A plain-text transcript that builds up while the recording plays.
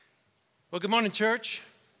Well, good morning, church.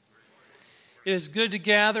 It is good to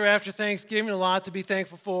gather after Thanksgiving, a lot to be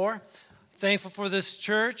thankful for. Thankful for this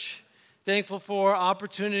church, thankful for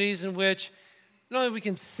opportunities in which not only we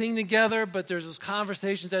can sing together, but there's those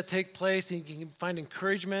conversations that take place and you can find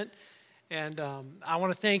encouragement. And I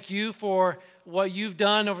want to thank you for what you've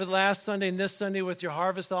done over the last Sunday and this Sunday with your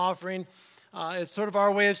harvest offering. It's sort of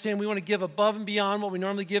our way of saying we want to give above and beyond what we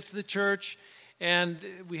normally give to the church. And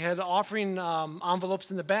we had offering envelopes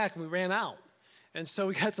in the back, and we ran out. And so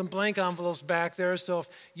we got some blank envelopes back there. So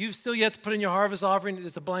if you've still yet to put in your harvest offering,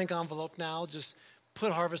 it's a blank envelope now. Just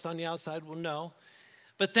put harvest on the outside. We'll know.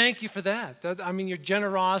 But thank you for that. Your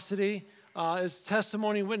generosity is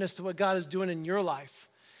testimony and witness to what God is doing in your life.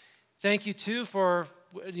 Thank you, too, for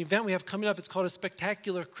an event we have coming up. It's called a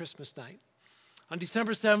Spectacular Christmas Night. On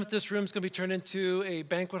December 7th, this room is going to be turned into a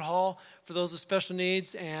banquet hall for those with special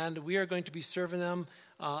needs, and we are going to be serving them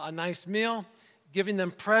a nice meal, giving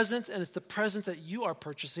them presents, and it's the presents that you are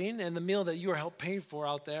purchasing and the meal that you are helping pay for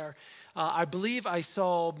out there. I believe I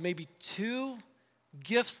saw maybe 2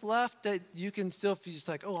 gifts left that you can still feel just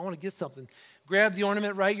like, oh, I want to get something. Grab the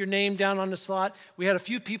ornament, write your name down on the slot. We had a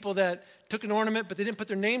few people that took an ornament, but they didn't put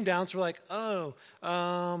their name down, so we're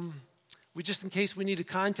like, we just in case we need to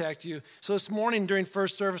contact you. So this morning during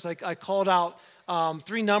first service, I called out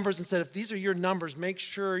 3 numbers and said, if these are your numbers, make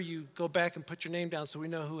sure you go back and put your name down so we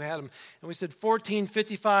know who had them. And we said 14,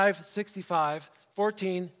 55, 65,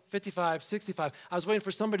 14, 55, 65. I was waiting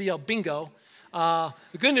for somebody to yell bingo. The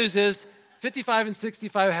good news is 55 and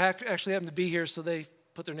 65 actually happen to be here, so they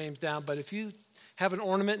put their names down. But if you have an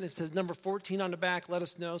ornament and it says number 14 on the back, let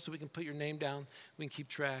us know so we can put your name down. We can keep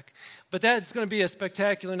track. But that's going to be a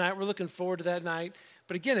spectacular night. We're looking forward to that night.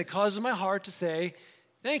 But again, it causes my heart to say,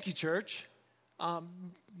 thank you, church.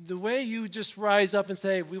 The way you just rise up and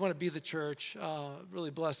say, we want to be the church,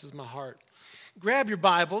 really blesses my heart. Grab your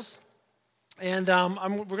Bibles. And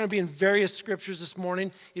we're going to be in various scriptures this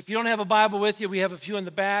morning. If you don't have a Bible with you, we have a few in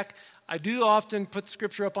the back. I do often put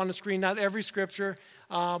scripture up on the screen, not every scripture,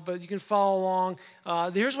 but you can follow along.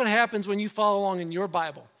 Here's what happens when you follow along in your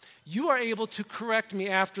Bible. You are able to correct me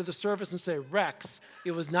after the service and say, Rex,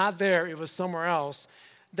 it was not there, it was somewhere else.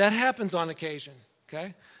 That happens on occasion,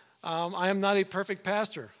 okay? I am not a perfect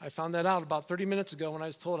pastor. I found that out about 30 minutes ago when I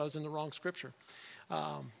was told I was in the wrong scripture.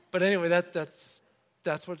 But anyway,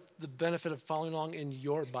 that's what the benefit of following along in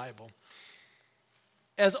your Bible.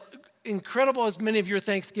 As incredible as many of your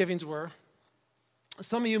Thanksgivings were,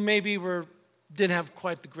 some of you maybe didn't have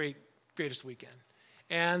quite the greatest weekend.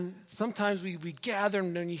 And sometimes we gather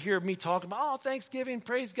and then you hear me talk about, oh, Thanksgiving,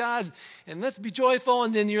 praise God, and let's be joyful.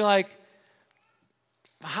 And then you're like,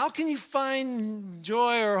 how can you find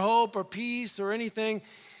joy or hope or peace or anything?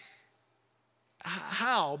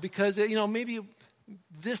 How? Because, maybe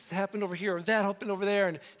this happened over here or that happened over there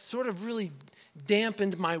and sort of really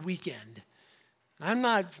dampened my weekend. I'm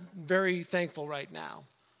not very thankful right now.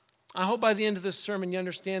 I hope by the end of this sermon you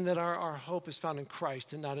understand that our hope is found in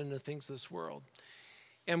Christ and not in the things of this world.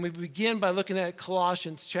 And we begin by looking at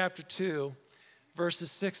Colossians chapter 2,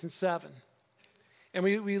 verses 6 and 7. And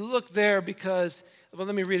we look there because, well,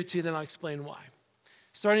 let me read it to you, then I'll explain why.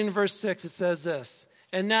 Starting in verse 6, it says this,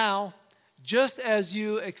 and now, just as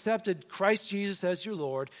you accepted Christ Jesus as your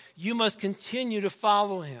Lord, you must continue to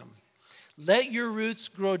follow him. Let your roots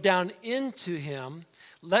grow down into him.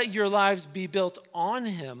 Let your lives be built on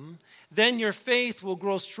him. Then your faith will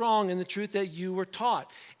grow strong in the truth that you were taught,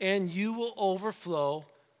 and you will overflow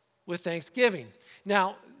with thanksgiving.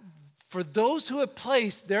 Now, for those who have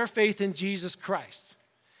placed their faith in Jesus Christ,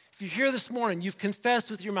 if you're here this morning, you've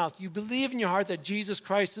confessed with your mouth, you believe in your heart that Jesus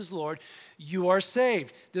Christ is Lord, you are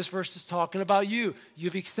saved. This verse is talking about you.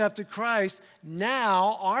 You've accepted Christ.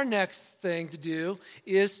 Now, our next thing to do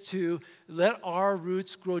is to let our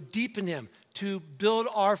roots grow deep in him, to build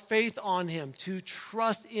our faith on him, to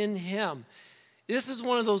trust in him. This is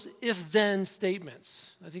one of those if-then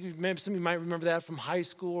statements. I think maybe some of you might remember that from high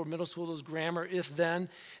school or middle school, those grammar, if-then.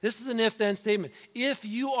 This is an if-then statement. If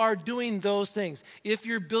you are doing those things, if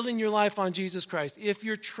you're building your life on Jesus Christ, if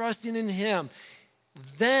you're trusting in him,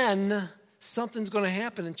 then something's going to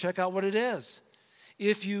happen, and check out what it is.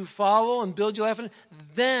 If you follow and build your life on it,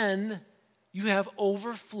 then you have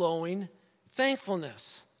overflowing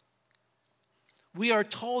thankfulness. We are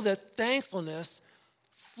told that thankfulness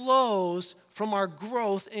flows from our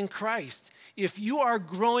growth in Christ. If you are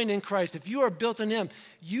growing in Christ, if you are built in him,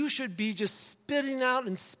 you should be just spitting out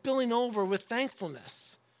and spilling over with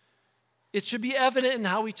thankfulness. It should be evident in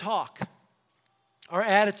how we talk, our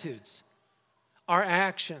attitudes, our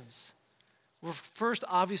actions. We're first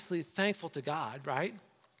obviously thankful to God, right?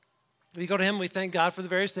 We go to him, we thank God for the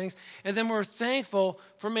various things, and then we're thankful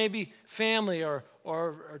for maybe family or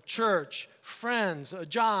church, friends, a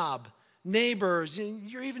job, neighbors. And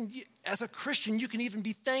you're even, as a Christian, you can even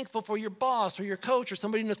be thankful for your boss or your coach or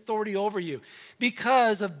somebody in authority over you.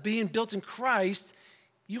 Because of being built in Christ,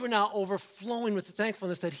 you are now overflowing with the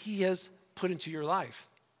thankfulness that he has put into your life.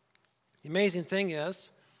 The amazing thing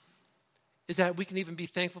is that we can even be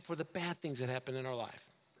thankful for the bad things that happen in our life.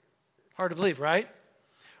 Hard to believe, right?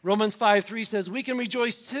 Romans 5:3 says, we can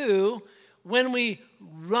rejoice too when we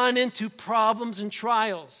run into problems and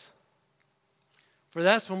trials. For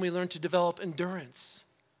that's when we learn to develop endurance.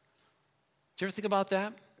 Did you ever think about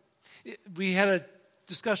that? We had a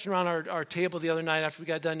discussion around our table the other night after we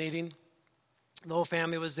got done eating. The whole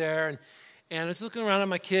family was there, and I was looking around at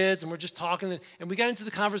my kids, and we're just talking, and we got into the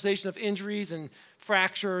conversation of injuries and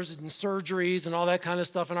fractures and surgeries and all that kind of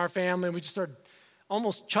stuff in our family, and we just started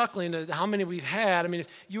almost chuckling at how many we've had. I mean,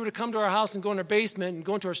 if you were to come to our house and go in our basement and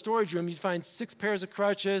go into our storage room, you'd find 6 pairs of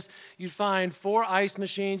crutches, you'd find 4 ice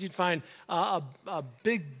machines, you'd find a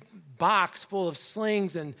big box full of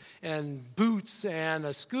slings and boots and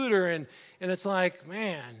a scooter, and it's like,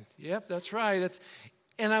 man, yep, that's right.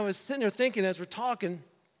 And I was sitting there thinking as we're talking,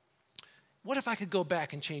 what if I could go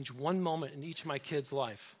back and change one moment in each of my kids'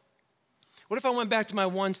 life? What if I went back to my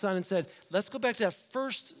one son and said, let's go back to that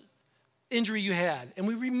first injury you had, and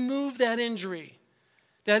we remove that injury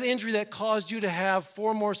that caused you to have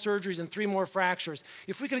 4 more surgeries and 3 more fractures.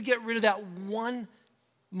 If we could get rid of that one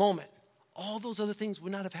moment, all those other things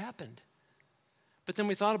would not have happened. But then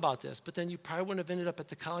we thought about this, but then you probably wouldn't have ended up at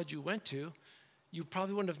the college you went to. You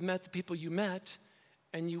probably wouldn't have met the people you met,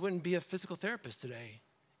 and you wouldn't be a physical therapist today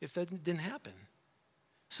if that didn't happen.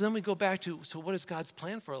 So then we go back to, so what is God's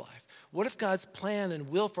plan for our life? What if God's plan and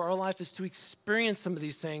will for our life is to experience some of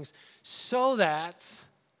these things so that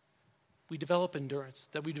we develop endurance,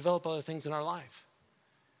 that we develop other things in our life?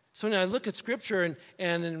 So when I look at Scripture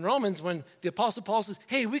and in Romans, when the Apostle Paul says,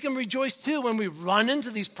 hey, we can rejoice too when we run into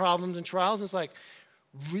these problems and trials, it's like,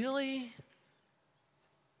 really?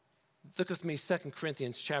 Look with me, 2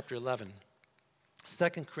 Corinthians chapter 11. 2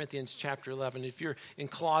 Corinthians chapter 11. If you're in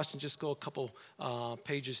Colossians, just go a couple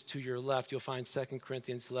pages to your left. You'll find 2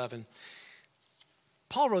 Corinthians 11.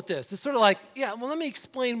 Paul wrote this. It's sort of like, let me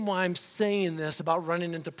explain why I'm saying this about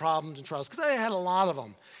running into problems and trials, because I had a lot of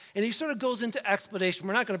them. And he sort of goes into explanation.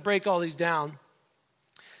 We're not going to break all these down,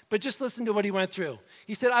 but just listen to what he went through.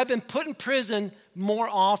 He said, I've been put in prison more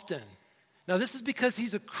often. Now, this is because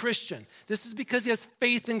he's a Christian. This is because he has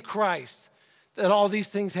faith in Christ that all these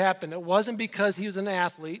things happen. It wasn't because he was an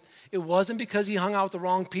athlete. It wasn't because he hung out with the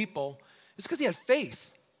wrong people. It's because he had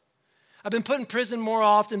faith. I've been put in prison more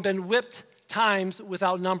often, been whipped times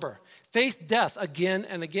without number, faced death again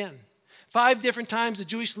and again. 5 different times the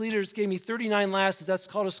Jewish leaders gave me 39 lashes. That's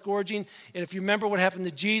called a scourging. And if you remember what happened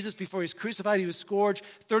to Jesus before he was crucified, he was scourged,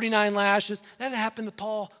 39 lashes. That happened to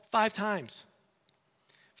Paul 5 times.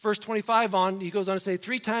 Verse 25 on, he goes on to say,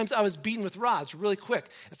 3 times I was beaten with rods, really quick.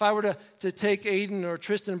 If I were to take Aiden or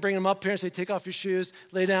Tristan and bring them up here and say, take off your shoes,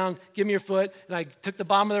 lay down, give me your foot, and I took the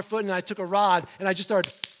bottom of their foot and I took a rod and I just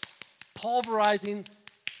started pulverizing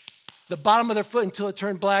the bottom of their foot until it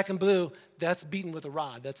turned black and blue, that's beaten with a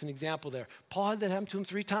rod. That's an example there. Paul had that happen to him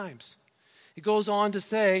 3 times. He goes on to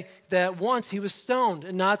say that once he was stoned,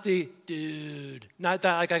 and not not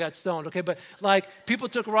that like I got stoned, okay, but like people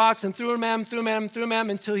took rocks and threw them at him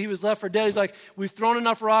until he was left for dead. He's like, we've thrown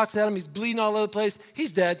enough rocks at him. He's bleeding all over the place.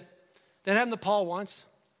 He's dead. That happened to Paul once.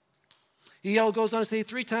 He goes on to say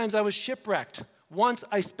 3 times I was shipwrecked. Once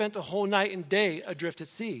I spent a whole night and day adrift at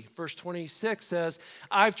sea. Verse 26 says,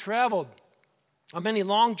 I've traveled on many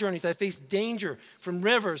long journeys. I faced danger from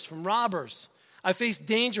rivers, from robbers. I faced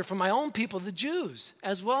danger from my own people, the Jews,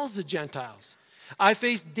 as well as the Gentiles. I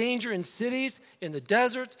faced danger in cities, in the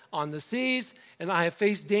desert, on the seas, and I have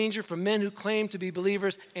faced danger from men who claim to be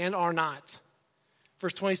believers and are not.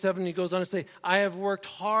 Verse 27, he goes on to say, I have worked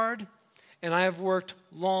hard and I have worked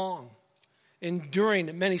long,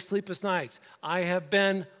 enduring many sleepless nights. I have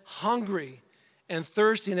been hungry and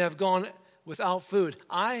thirsty and have gone without food.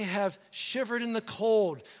 I have shivered in the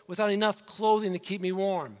cold without enough clothing to keep me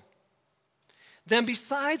warm. Then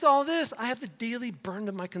besides all this, I have the daily burden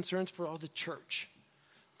of my concerns for all the church.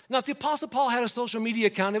 Now, if the Apostle Paul had a social media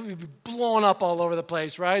account, it would be blowing up all over the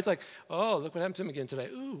place, right? It's like, oh, look what happened to him again today.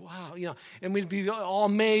 Ooh, wow, and we'd be all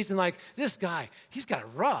amazed and like, this guy, he's got it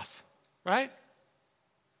rough, right?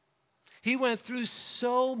 He went through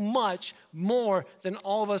so much more than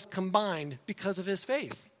all of us combined because of his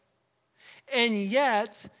faith. And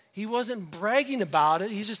yet, He wasn't bragging about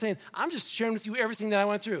it. He's just saying, I'm just sharing with you everything that I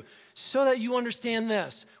went through so that you understand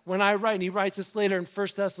this. When I write, and he writes this later in 1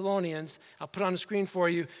 Thessalonians, I'll put it on the screen for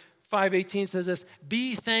you, 5:18 says this,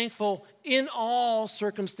 be thankful in all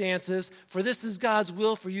circumstances, for this is God's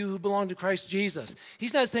will for you who belong to Christ Jesus.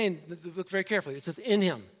 He's not saying, look very carefully, it says in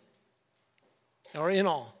him, or in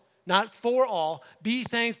all, not for all. Be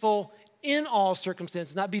thankful in all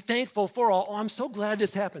circumstances, not be thankful for all. Oh, I'm so glad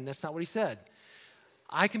this happened. That's not what he said.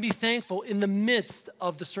 I can be thankful in the midst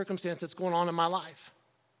of the circumstance that's going on in my life.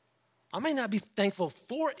 I may not be thankful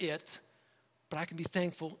for it, but I can be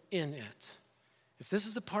thankful in it. If this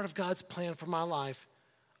is a part of God's plan for my life,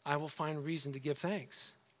 I will find reason to give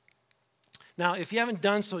thanks. Now, if you haven't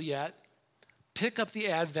done so yet, pick up the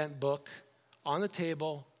Advent book on the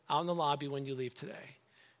table out in the lobby when you leave today.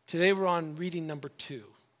 Today we're on reading number 2.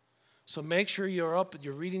 So make sure you're up,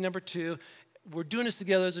 you're reading number 2. We're doing this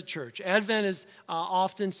together as a church. Advent is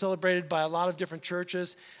often celebrated by a lot of different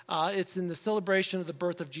churches. It's in the celebration of the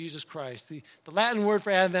birth of Jesus Christ. The Latin word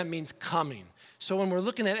for Advent means coming. So when we're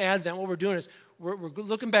looking at Advent, what we're doing is we're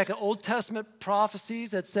looking back at Old Testament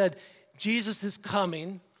prophecies that said Jesus is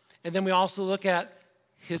coming. And then we also look at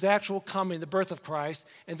his actual coming, the birth of Christ.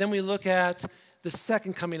 And then we look at the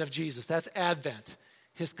second coming of Jesus. That's Advent.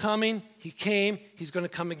 His coming, he came, he's going to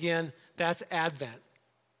come again. That's Advent.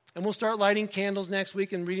 And we'll start lighting candles next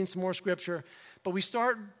week and reading some more scripture. But we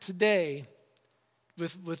start today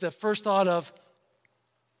with the first thought of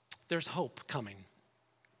there's hope coming.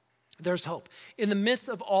 There's hope. In the midst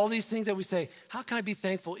of all these things that we say, how can I be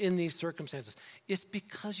thankful in these circumstances? It's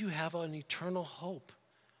because you have an eternal hope.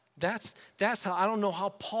 That's how, I don't know how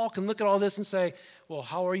Paul can look at all this and say, well,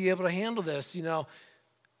 how are you able to handle this? You know,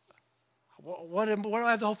 what do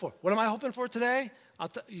I have to hope for? What am I hoping for today?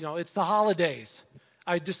 It's the holidays.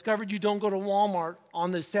 I discovered you don't go to Walmart on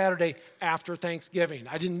the Saturday after Thanksgiving.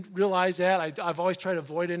 I didn't realize that. I've always tried to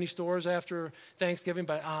avoid any stores after Thanksgiving,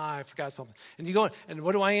 but I forgot something. And you go, and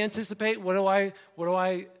what do I anticipate? What do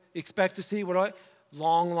I expect to see?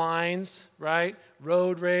 Long lines, right?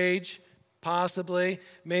 Road rage, possibly.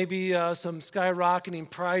 Maybe some skyrocketing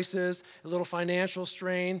prices, a little financial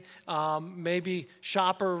strain, maybe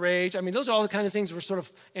shopper rage. I mean, those are all the kind of things we're sort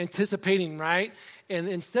of anticipating, right? And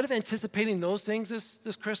instead of anticipating those things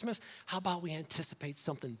this Christmas, how about we anticipate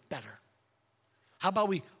something better? How about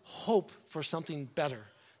we hope for something better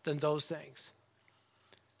than those things?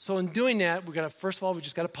 So in doing that, first of all, we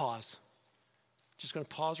just got to pause. Just going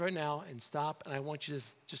to pause right now and stop, and I want you to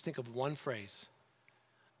just think of one phrase.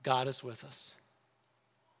 God is with us.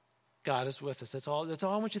 God is with us. That's all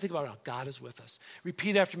I want you to think about right now. God is with us.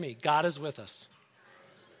 Repeat after me. God is with us.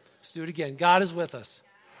 Let's do it again. God is with us.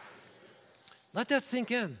 Let that sink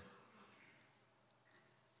in.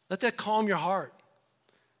 Let that calm your heart.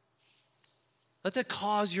 Let that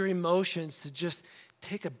cause your emotions to just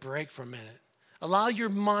take a break for a minute. Allow your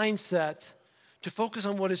mindset to focus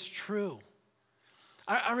on what is true.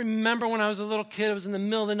 I remember when I was a little kid, it was in the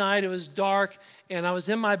middle of the night, it was dark, and I was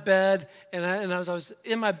in my bed, and as I was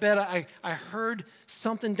in my bed, I heard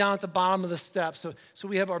something down at the bottom of the steps. So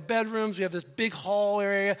we have our bedrooms, we have this big hall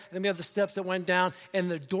area, and then we have the steps that went down,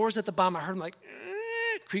 and the doors at the bottom, I heard them like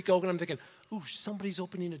creak open. I'm thinking, ooh, somebody's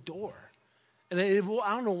opening a door. And I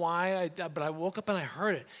don't know why, but I woke up and I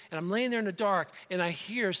heard it. And I'm laying there in the dark, and I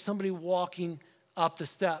hear somebody walking up the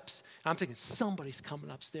steps. And I'm thinking, somebody's coming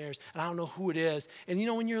upstairs, and I don't know who it is. And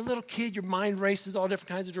when you're a little kid, your mind races all different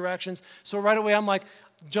kinds of directions. So right away, I'm like,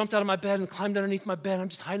 jumped out of my bed and climbed underneath my bed. I'm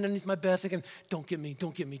just hiding underneath my bed thinking, don't get me,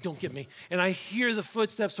 don't get me, don't get me. And I hear the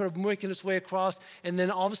footsteps sort of making its way across, and then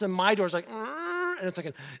all of a sudden my door's like, and I'm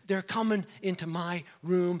thinking, they're coming into my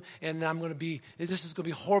room, and this is going to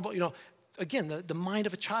be horrible. Again, the mind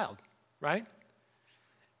of a child, right?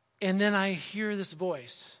 And then I hear this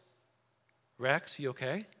voice. Rex, you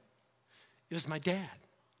okay? It was my dad.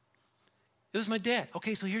 It was my dad.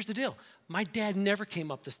 Okay, so here's the deal. My dad never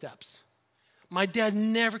came up the steps. My dad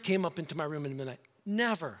never came up into my room in the midnight.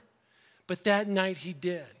 Never. But that night he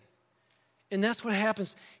did. And that's what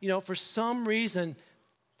happens. For some reason,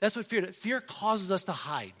 that's what fear causes us to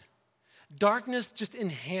hide. Darkness just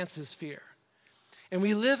enhances fear. And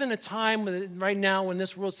we live in a time right now when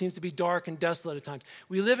this world seems to be dark and desolate at times.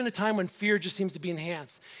 We live in a time when fear just seems to be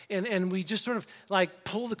enhanced. And we just sort of like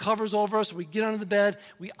pull the covers over us. We get under the bed.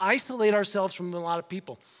 We isolate ourselves from a lot of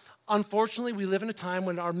people. Unfortunately, we live in a time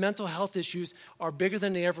when our mental health issues are bigger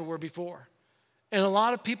than they ever were before. And a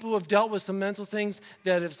lot of people who have dealt with some mental things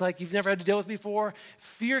that it's like you've never had to deal with before,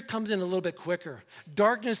 fear comes in a little bit quicker.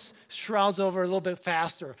 Darkness shrouds over a little bit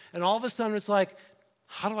faster. And all of a sudden it's like,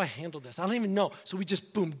 how do I handle this? I don't even know. So we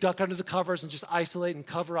just, duck under the covers and just isolate and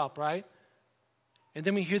cover up, right? And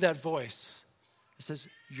then we hear that voice. It says,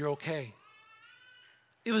 you're okay.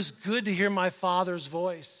 It was good to hear my Father's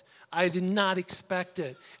voice. I did not expect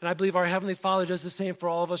it. And I believe our Heavenly Father does the same for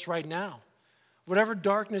all of us right now. Whatever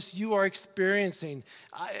darkness you are experiencing,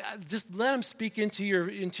 just let him speak into your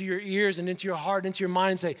ears and into your heart, into your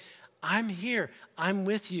mind and say, I'm here. I'm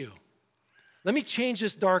with you. Let me change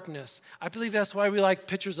this darkness. I believe that's why we like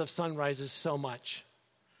pictures of sunrises so much.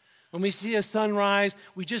 When we see a sunrise,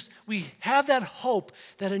 we have that hope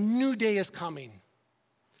that a new day is coming.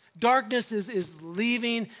 Darkness is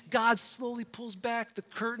leaving. God slowly pulls back the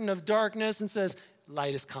curtain of darkness and says,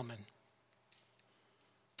 light is coming.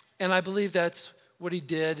 And I believe that's what he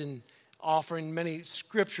did in offering many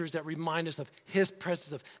scriptures that remind us of his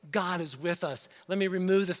presence, of God is with us. Let me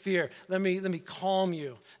remove the fear. Let me calm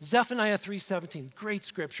you. Zephaniah 3:17, great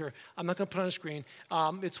scripture. I'm not going to put it on the screen.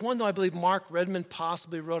 It's one that I believe Mark Redmond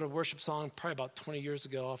possibly wrote a worship song probably about 20 years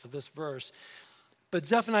ago off of this verse. But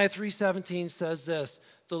Zephaniah 3:17 says this,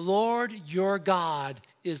 the Lord your God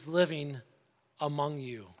is living among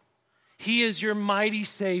you. He is your mighty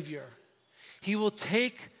Savior. He will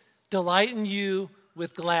take delight in you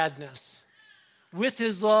with gladness. With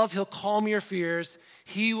his love, he'll calm your fears.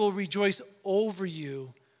 He will rejoice over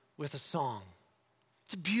you with a song.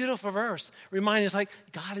 It's a beautiful verse. Remind us, like,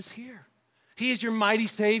 God is here. He is your mighty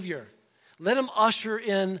Savior. Let him usher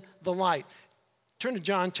in the light. Turn to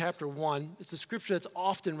John chapter 1. It's a scripture that's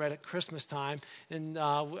often read at Christmas time. And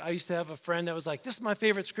I used to have a friend that was like, this is my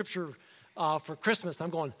favorite scripture for Christmas. I'm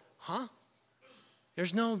going, huh?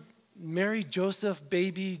 There's no Mary, Joseph,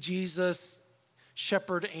 baby, Jesus,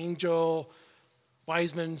 shepherd, angel,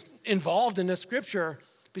 wise men involved in this scripture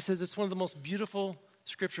because it's one of the most beautiful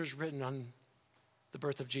scriptures written on the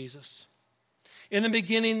birth of Jesus. In the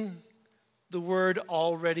beginning, the Word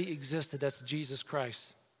already existed. That's Jesus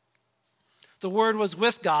Christ. The Word was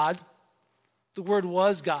with God. The Word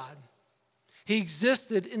was God. He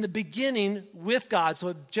existed in the beginning with God.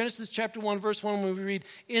 So Genesis chapter 1, verse 1, when we read,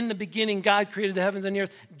 in the beginning, God created the heavens and the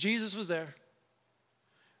earth. Jesus was there.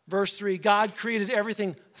 Verse 3, God created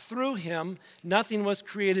everything through him. Nothing was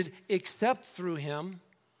created except through him.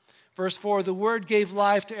 Verse 4, the Word gave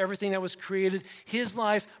life to everything that was created. His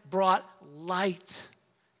life brought light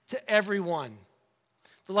to everyone.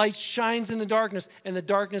 The light shines in the darkness, and the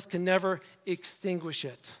darkness can never extinguish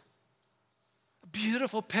it. A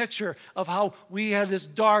beautiful picture of how we have this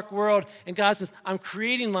dark world, and God says, I'm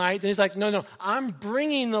creating light. And he's like, no, I'm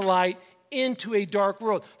bringing the light into a dark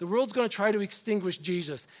world. The world's going to try to extinguish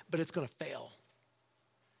Jesus, but it's going to fail.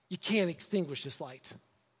 You can't extinguish this light.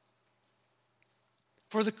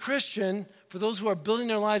 For the Christian, for those who are building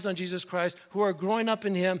their lives on Jesus Christ, who are growing up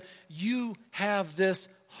in him, you have this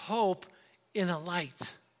hope in a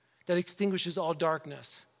light that extinguishes all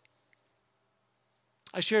darkness.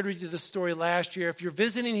 I shared with you this story last year. If you're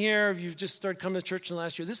visiting here, if you've just started coming to church in the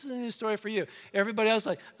last year, this is a new story for you. Everybody else is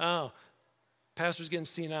like, oh, pastor's getting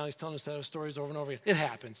senile. He's telling us that stories over and over again. It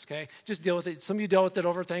happens, okay? Just deal with it. Some of you dealt with it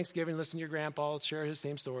over Thanksgiving. Listen to your grandpa share his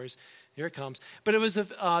same stories. Here it comes. But it was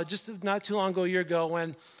just not too long ago, a year ago,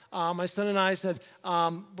 when my son and I said, we're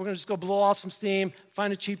going to just go blow off some steam,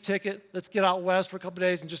 find a cheap ticket. Let's get out west for a couple of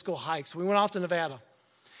days and just go hike. So we went off to Nevada.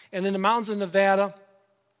 And in the mountains of Nevada,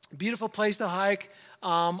 beautiful place to hike.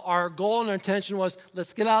 Our goal and our intention was,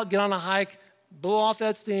 let's get out, get on a hike, blow off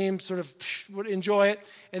that steam, sort of enjoy it,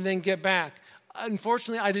 and then get back.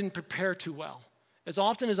 Unfortunately, I didn't prepare too well. As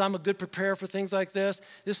often as I'm a good preparer for things like this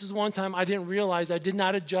is one time I didn't realize I did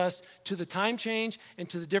not adjust to the time change and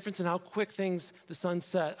to the difference in how quick the sun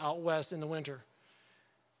set out west in the winter.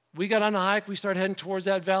 We got on a hike. We started heading towards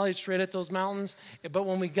that valley, straight at those mountains. But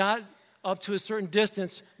when we got up to a certain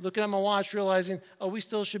distance, looking at my watch, realizing, we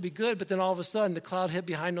still should be good. But then all of a sudden, the cloud hit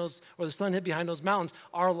behind those, or the sun hit behind those mountains.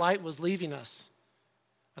 Our light was leaving us.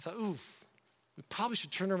 I thought, we probably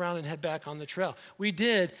should turn around and head back on the trail. We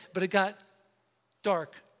did, but it got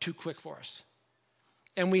dark too quick for us.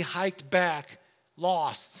 And we hiked back,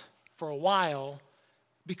 lost for a while,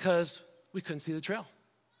 because we couldn't see the trail.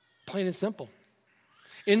 Plain and simple.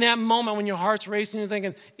 In that moment when your heart's racing, you're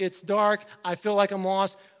thinking, it's dark, I feel like I'm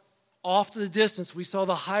lost. Off to the distance, we saw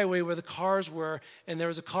the highway where the cars were, and there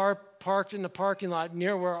was a car parked in the parking lot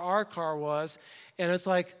near where our car was, and it's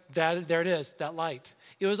like, there it is, that light.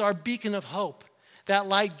 It was our beacon of hope. That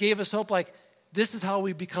light gave us hope, like, this is how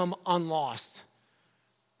we become unlost.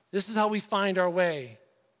 This is how we find our way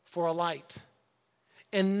for a light.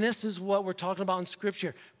 And this is what we're talking about in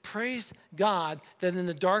Scripture. Praise God that in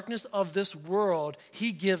the darkness of this world,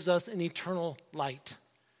 he gives us an eternal light,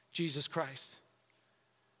 Jesus Christ.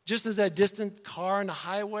 Just as that distant car on the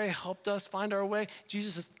highway helped us find our way,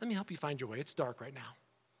 Jesus says, let me help you find your way. It's dark right now.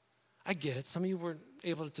 I get it. Some of you weren't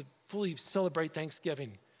able to fully celebrate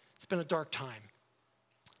Thanksgiving. It's been a dark time.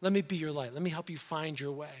 Let me be your light. Let me help you find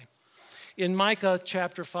your way. In Micah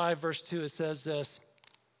chapter 5, verse 2, it says this,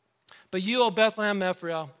 "But you, O Bethlehem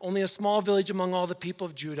Ephraim, only a small village among all the people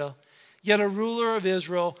of Judah, yet a ruler of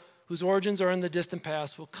Israel, whose origins are in the distant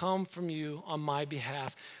past, will come from you on my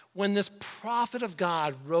behalf." When this prophet of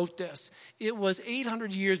God wrote this, it was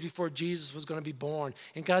 800 years before Jesus was going to be born.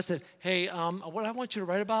 And God said, hey, what I want you to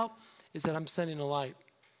write about is that I'm sending a light.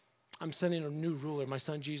 I'm sending a new ruler, my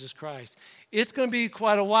son Jesus Christ. It's going to be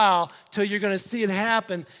quite a while till you're going to see it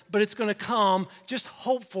happen, but it's going to come. Just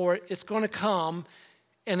hope for it. It's going to come.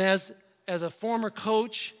 And as a former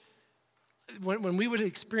coach, when we would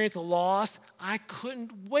experience a loss, I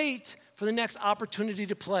couldn't wait for the next opportunity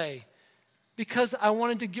to play because I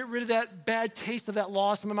wanted to get rid of that bad taste of that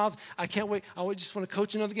loss in my mouth. I can't wait. I just want to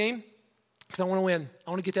coach another game because I want to win. I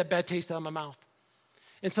want to get that bad taste out of my mouth.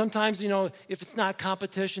 And sometimes, if it's not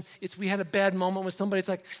competition, it's we had a bad moment with somebody. It's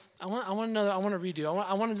like, I want to redo.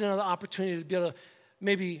 I want another opportunity to be able to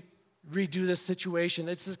maybe redo this situation.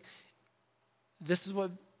 This is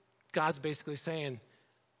what God's basically saying.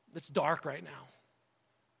 It's dark right now,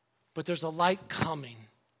 but there's a light coming.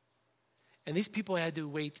 And these people had to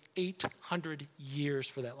wait 800 years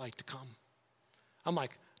for that light to come. I'm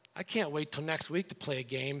like, I can't wait till next week to play a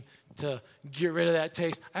game to get rid of that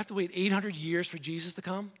taste. I have to wait 800 years for Jesus to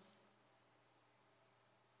come?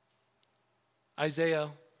 Isaiah,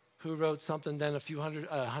 who wrote something then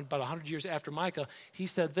about 100 years after Micah, he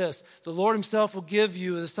said this, "The Lord himself will give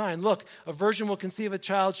you the sign. Look, a virgin will conceive a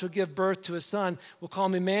child, she'll give birth to a son. We'll call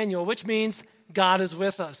him Emmanuel," which means God is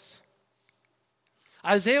with us.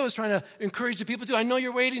 Isaiah was trying to encourage the people too. I know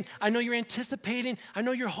you're waiting. I know you're anticipating. I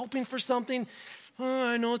know you're hoping for something.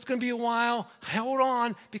 I know it's going to be a while. Hold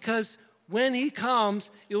on, because when he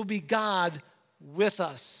comes, it will be God with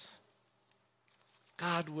us.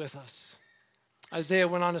 God with us. Isaiah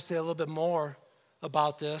went on to say a little bit more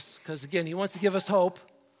about this because, again, he wants to give us hope.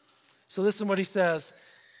 So listen what he says.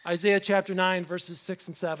 Isaiah chapter 9, verses 6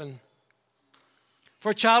 and 7. "For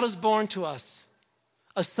a child is born to us.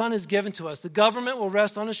 A son is given to us. The government will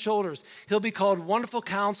rest on his shoulders. He'll be called Wonderful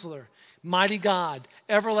Counselor, Mighty God,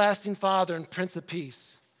 Everlasting Father, and Prince of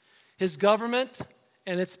Peace. His government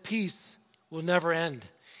and its peace will never end.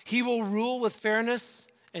 He will rule with fairness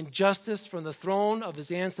and justice from the throne of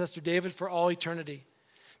his ancestor David for all eternity.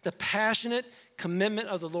 The passionate commitment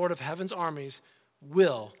of the Lord of heaven's armies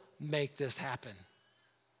will make this happen."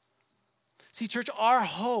 See, church, our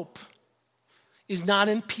hope is not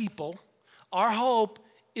in people. Our hope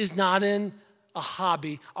is not in a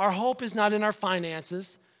hobby. Our hope is not in our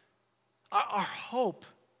finances. Our hope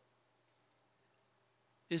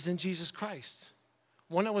is in Jesus Christ,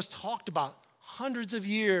 one that was talked about hundreds of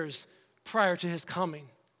years prior to his coming.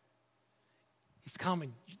 He's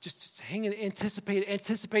coming. You just hang in,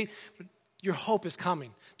 anticipate. But your hope is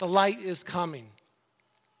coming. The light is coming.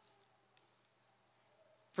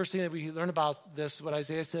 First thing that we learn about this, what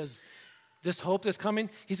Isaiah says, this hope that's coming,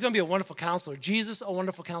 he's going to be a wonderful counselor. Jesus, a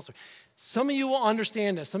wonderful counselor. Some of you will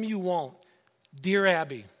understand this. Some of you won't. Dear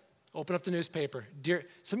Abby, open up the newspaper. Some of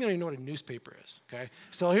you don't even know what a newspaper is, okay?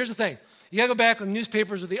 So here's the thing. You got to go back when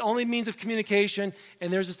newspapers were the only means of communication,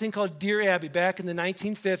 and there's this thing called Dear Abby. Back in the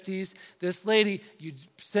 1950s, this lady, you'd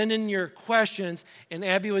send in your questions, and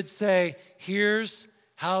Abby would say, here's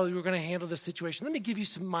how you're going to handle this situation. Let me give you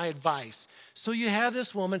my advice. So you have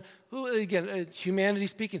this woman who, again, humanity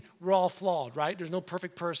speaking, we're all flawed, right? There's no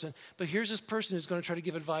perfect person. But here's this person who's going to try to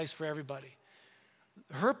give advice for everybody.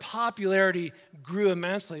 Her popularity grew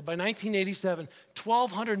immensely. By 1987,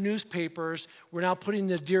 1,200 newspapers were now putting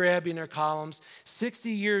the Dear Abby in their columns.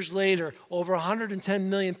 60 years later, over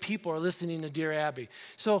 110 million people are listening to Dear Abby.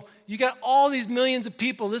 So you got all these millions of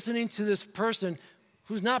people listening to this person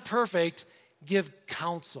who's not perfect give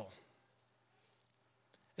counsel.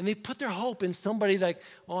 And they put their hope in somebody like,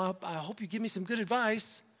 well, I hope you give me some good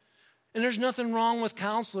advice. And there's nothing wrong with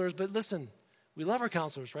counselors, but listen, we love our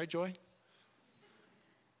counselors, right, Joy?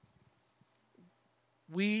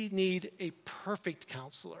 We need a perfect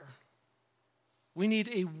counselor. We need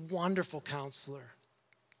a wonderful counselor.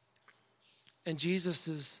 And Jesus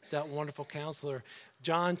is that wonderful counselor.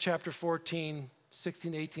 John chapter 14,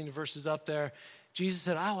 16, 18 verses up there. Jesus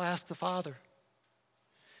said, I'll ask the Father.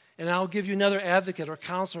 And I'll give you another advocate or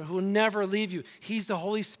counselor who will never leave you. He's the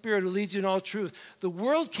Holy Spirit who leads you in all truth. The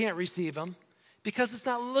world can't receive him because it's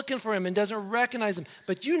not looking for him and doesn't recognize him.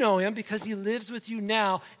 But you know him because he lives with you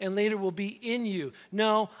now and later will be in you.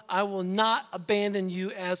 No, I will not abandon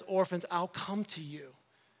you as orphans. I'll come to you.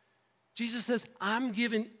 Jesus says, I'm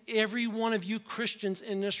giving every one of you Christians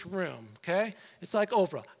in this room, okay? It's like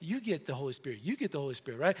Oprah. You get the Holy Spirit. You get the Holy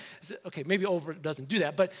Spirit, right? Okay, maybe Oprah doesn't do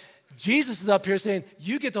that, but Jesus is up here saying,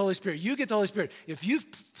 you get the Holy Spirit. You get the Holy Spirit. If you've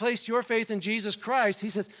placed your faith in Jesus Christ, he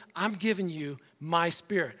says, I'm giving you my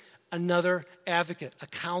Spirit, another advocate, a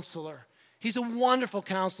counselor. He's a wonderful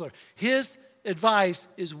counselor. His advice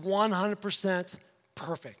is 100%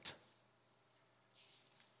 perfect.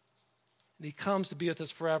 And he comes to be with us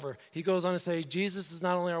forever. He goes on to say, Jesus is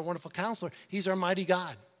not only our wonderful counselor, he's our mighty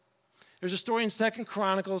God. There's a story in 2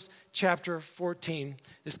 Chronicles chapter 14.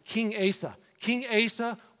 This King Asa. King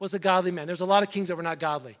Asa was a godly man. There's a lot of kings that were not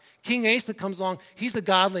godly. King Asa comes along. He's a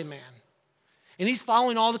godly man. And he's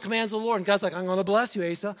following all the commands of the Lord. And God's like, I'm going to bless you,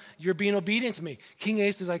 Asa. You're being obedient to me. King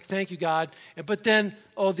Asa is like, thank you, God. But then,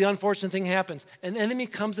 the unfortunate thing happens. An enemy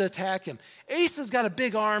comes to attack him. Asa's got a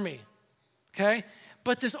big army, okay?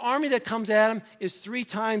 But this army that comes at him is 3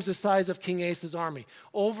 times the size of King Asa's army.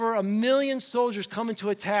 Over 1 million soldiers coming to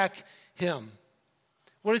attack him.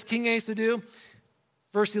 What does King Asa do?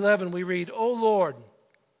 Verse 11, we read, O Lord,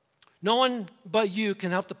 no one but you can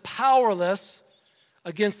help the powerless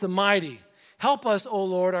against the mighty. Help us, O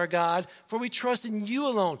Lord, our God, for we trust in you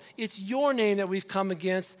alone. It's your name that we've come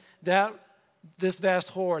against this vast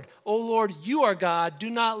horde. O Lord, you are God. Do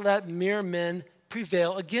not let mere men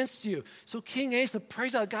prevail against you. So King Asa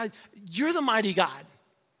prays out, God, you're the mighty God.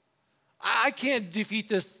 I can't defeat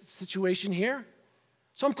this situation here.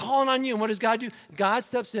 So I'm calling on you. And what does God do? God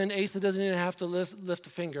steps in. Asa doesn't even have to lift a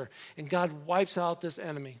finger. And God wipes out this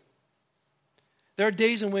enemy. There are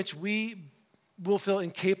days in which we will feel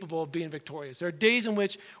incapable of being victorious. There are days in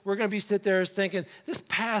which we're going to sit there thinking, this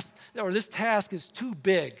task is too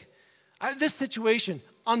big. This situation,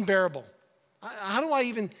 unbearable. How do I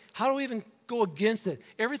even go against it?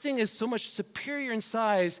 Everything is so much superior in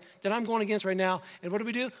size that I'm going against right now. And what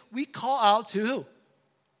do? We call out to who?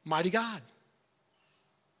 Mighty God.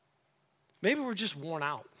 Maybe we're just worn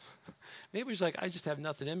out. Maybe we're just like, I just have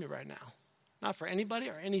nothing in me right now. Not for anybody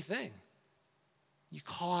or anything. You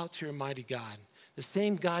call out to your mighty God. The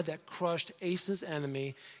same God that crushed Asa's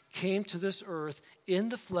enemy came to this earth in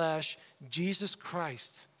the flesh, Jesus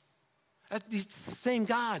Christ. He's the same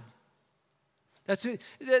God.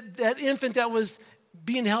 That infant that was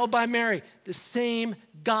being held by Mary, the same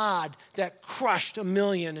God that crushed 1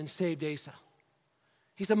 million and saved Asa.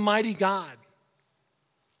 He's a mighty God.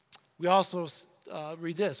 We also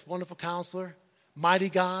read this, wonderful counselor, mighty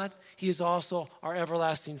God. He is also our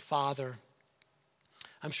everlasting Father.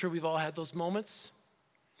 I'm sure we've all had those moments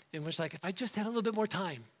in which, like, if I just had a little bit more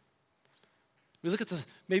time. We look at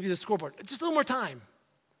maybe the scoreboard, just a little more time.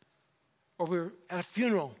 Or we're at a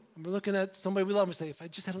funeral and we're looking at somebody we love and we say, if I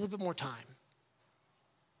just had a little bit more time.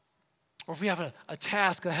 Or if we have a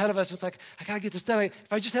task ahead of us, it's like, I got to get this done.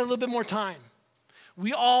 If I just had a little bit more time.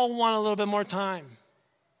 We all want a little bit more time.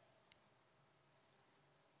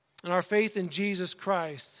 And our faith in Jesus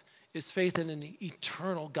Christ is faith in an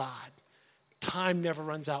eternal God. Time never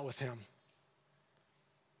runs out with him.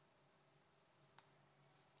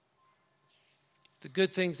 The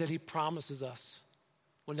good things that he promises us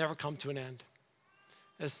will never come to an end.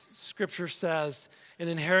 As Scripture says, an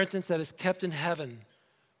inheritance that is kept in heaven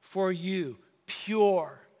for you,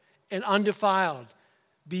 pure and undefiled,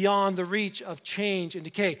 beyond the reach of change and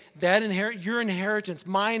decay. Your inheritance,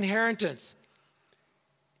 my inheritance,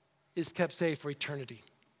 is kept safe for eternity.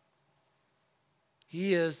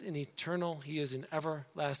 He is an eternal, he is an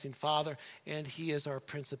everlasting Father, and he is our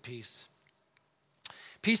Prince of Peace.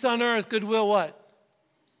 Peace on earth, goodwill what?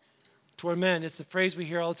 Toward men. It's the phrase we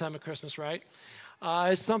hear all the time at Christmas, right?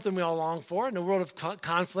 It's something we all long for. In a world of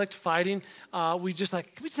conflict, fighting, can we just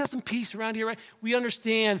have some peace around here, right? We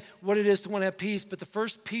understand what it is to want to have peace, but the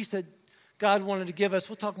first peace that God wanted to give us,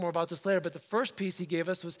 we'll talk more about this later, but the first peace he gave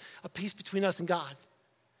us was a peace between us and God.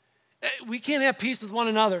 We can't have peace with one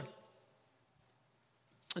another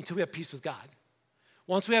until we have peace with God.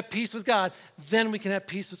 Once we have peace with God, then we can have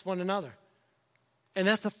peace with one another. And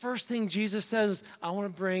that's the first thing Jesus says, I want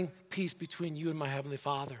to bring peace between you and my Heavenly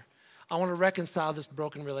Father. I want to reconcile this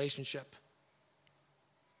broken relationship.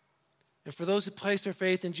 And for those who place their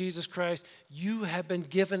faith in Jesus Christ, you have been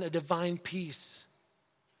given a divine peace.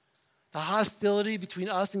 The hostility between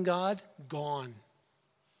us and God, gone.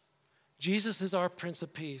 Jesus is our Prince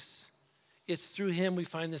of Peace. It's through him we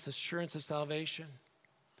find this assurance of salvation.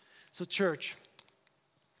 So church,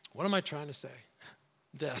 what am I trying to say?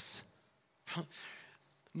 This.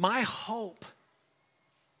 My hope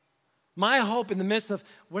in the midst of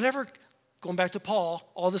whatever going back to Paul,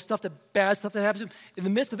 all the stuff, the bad stuff that happens to him, in the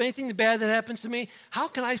midst of anything bad that happens to me, how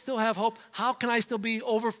can I still have hope? How can I still be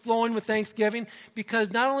overflowing with thanksgiving?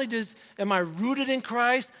 Because not only am I rooted in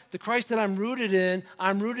Christ, the Christ that I'm rooted in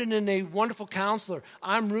a wonderful counselor.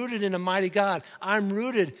 I'm rooted in a mighty God. I'm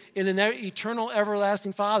rooted in an eternal,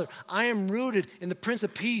 everlasting Father. I am rooted in the Prince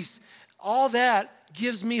of Peace. All that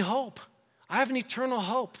gives me hope. I have an eternal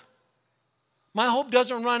hope. My hope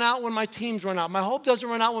doesn't run out when my teams run out. My hope doesn't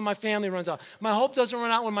run out when my family runs out. My hope doesn't run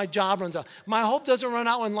out when my job runs out. My hope doesn't run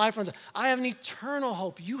out when life runs out. I have an eternal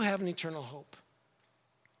hope. You have an eternal hope.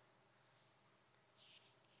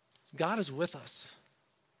 God is with us.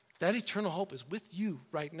 That eternal hope is with you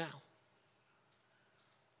right now.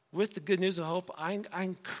 With the good news of hope, I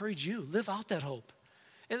encourage you, live out that hope.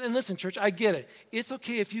 And listen, church, I get it. It's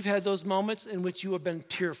okay if you've had those moments in which you have been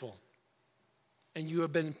tearful and you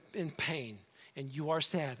have been in pain. And you are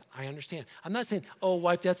sad. I understand. I'm not saying,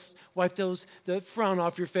 wipe the frown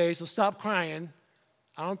off your face, so stop crying.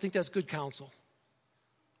 I don't think that's good counsel.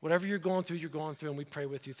 Whatever you're going through, and we pray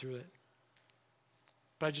with you through it.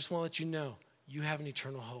 But I just want to let you know, you have an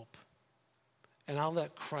eternal hope. And I'll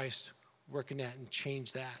let Christ work in that and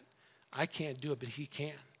change that. I can't do it, but he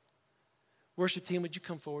can. Worship team, would you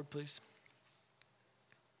come forward, please?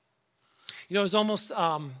 You know, it was almost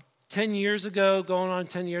 10 years ago, going on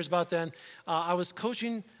 10 years about then, I was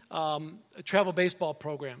coaching a travel baseball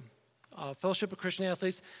program, Fellowship of Christian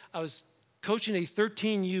Athletes. I was coaching a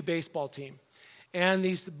 13U baseball team. And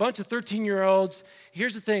these bunch of 13-year-olds,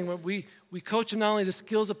 here's the thing, we coach them not only the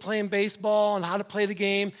skills of playing baseball and how to play the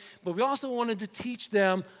game, but we also wanted to teach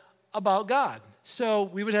them about God. So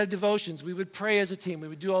we would have devotions. We would pray as a team. We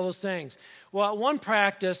would do all those things. Well, at one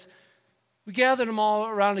practice, we gathered them all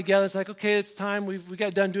around together. It's like, okay, it's time. We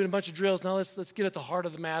got done doing a bunch of drills. Now let's get at the heart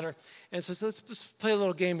of the matter. And so let's play a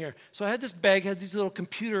little game here. So I had this bag, had these little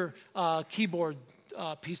computer keyboard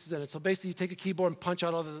pieces in it. So basically you take a keyboard and punch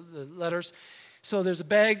out all the letters. So there's a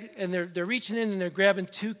bag, and they're reaching in and they're grabbing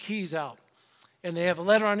 2 keys out. And they have a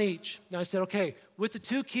letter on each. Now I said, okay, with the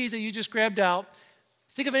 2 keys that you just grabbed out,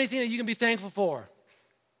 think of anything that you can be thankful for.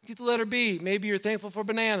 You get the letter B, maybe you're thankful for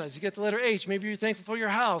bananas. You get the letter H, maybe you're thankful for your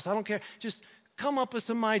house. I don't care. Just come up with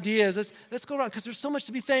some ideas. Let's go around, because there's so much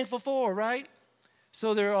to be thankful for, right?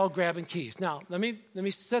 So they're all grabbing keys. Now, let me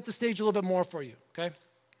set the stage a little bit more for you, okay?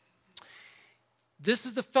 This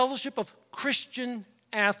is the Fellowship of Christian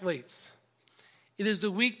Athletes. It is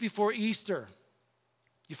the week before Easter.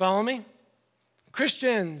 You follow me?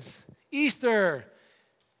 Christians, Easter.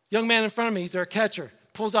 Young man in front of me, he's our catcher,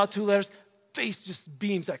 pulls out 2 letters. Face just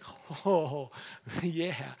beams like, oh,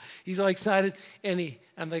 yeah. He's all excited. And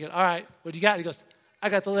I'm thinking, all right, what do you got? He goes, I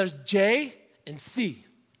got the letters J and C.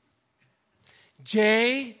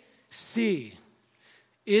 J, C.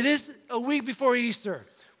 It is a week before Easter.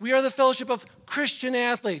 We are the Fellowship of Christian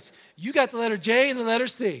Athletes. You got the letter J and the letter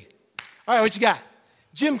C. All right, what you got?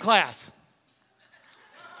 Gym class.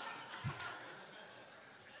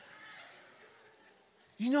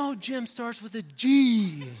 You know gym starts with a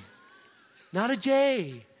G. Not a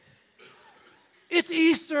J. It's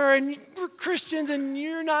Easter and we're Christians and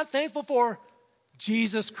you're not thankful for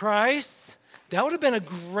Jesus Christ. That would have been a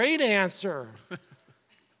great answer.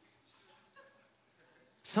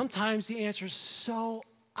 Sometimes the answer is so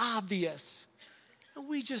obvious and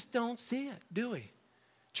we just don't see it, do we?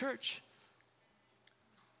 Church,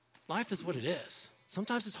 life is what it is.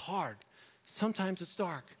 Sometimes it's hard. Sometimes it's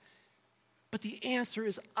dark. But the answer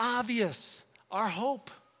is obvious. Our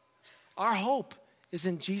hope is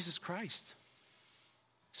in Jesus Christ.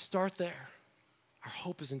 Start there. Our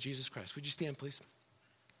hope is in Jesus Christ. Would you stand, please?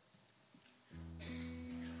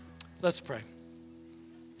 Let's pray.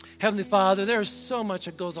 Heavenly Father, there is so much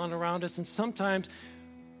that goes on around us, and sometimes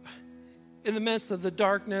in the midst of the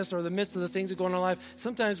darkness or the midst of the things that go on in our life,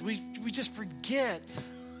 sometimes we just forget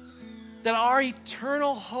that our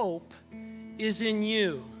eternal hope is in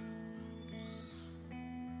you.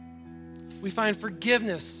 We find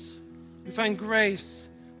forgiveness. We find grace.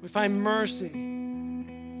 We find mercy.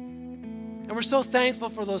 And we're so thankful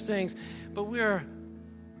for those things. But we are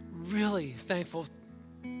really thankful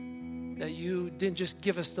that you didn't just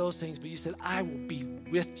give us those things, but you said, I will be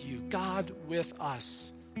with you. God with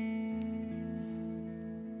us.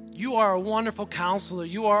 You are a wonderful counselor.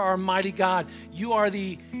 You are our mighty God. You are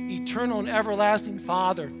the eternal and everlasting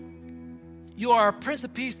Father. You are our Prince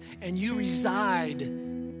of Peace, and you reside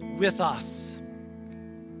with us.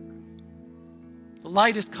 The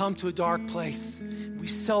light has come to a dark place. We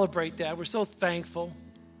celebrate that. We're so thankful.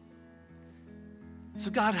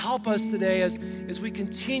 So God, help us today as we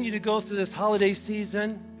continue to go through this holiday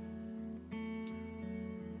season.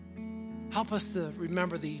 help us to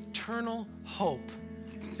remember the eternal hope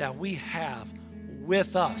that we have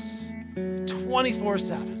with us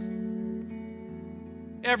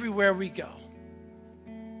 24/7. Everywhere we go.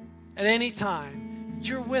 At any time,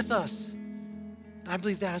 you're with us. And I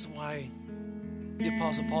believe that is why the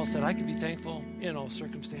Apostle Paul said, I can be thankful in all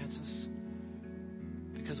circumstances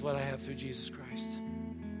because of what I have through Jesus Christ.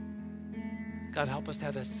 God, help us to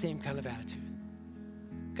have that same kind of attitude.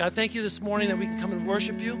 God, thank you this morning that we can come and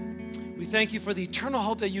worship you. We thank you for the eternal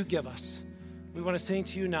hope that you give us. We want to sing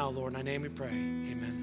to you now, Lord. In thy name we pray. Amen.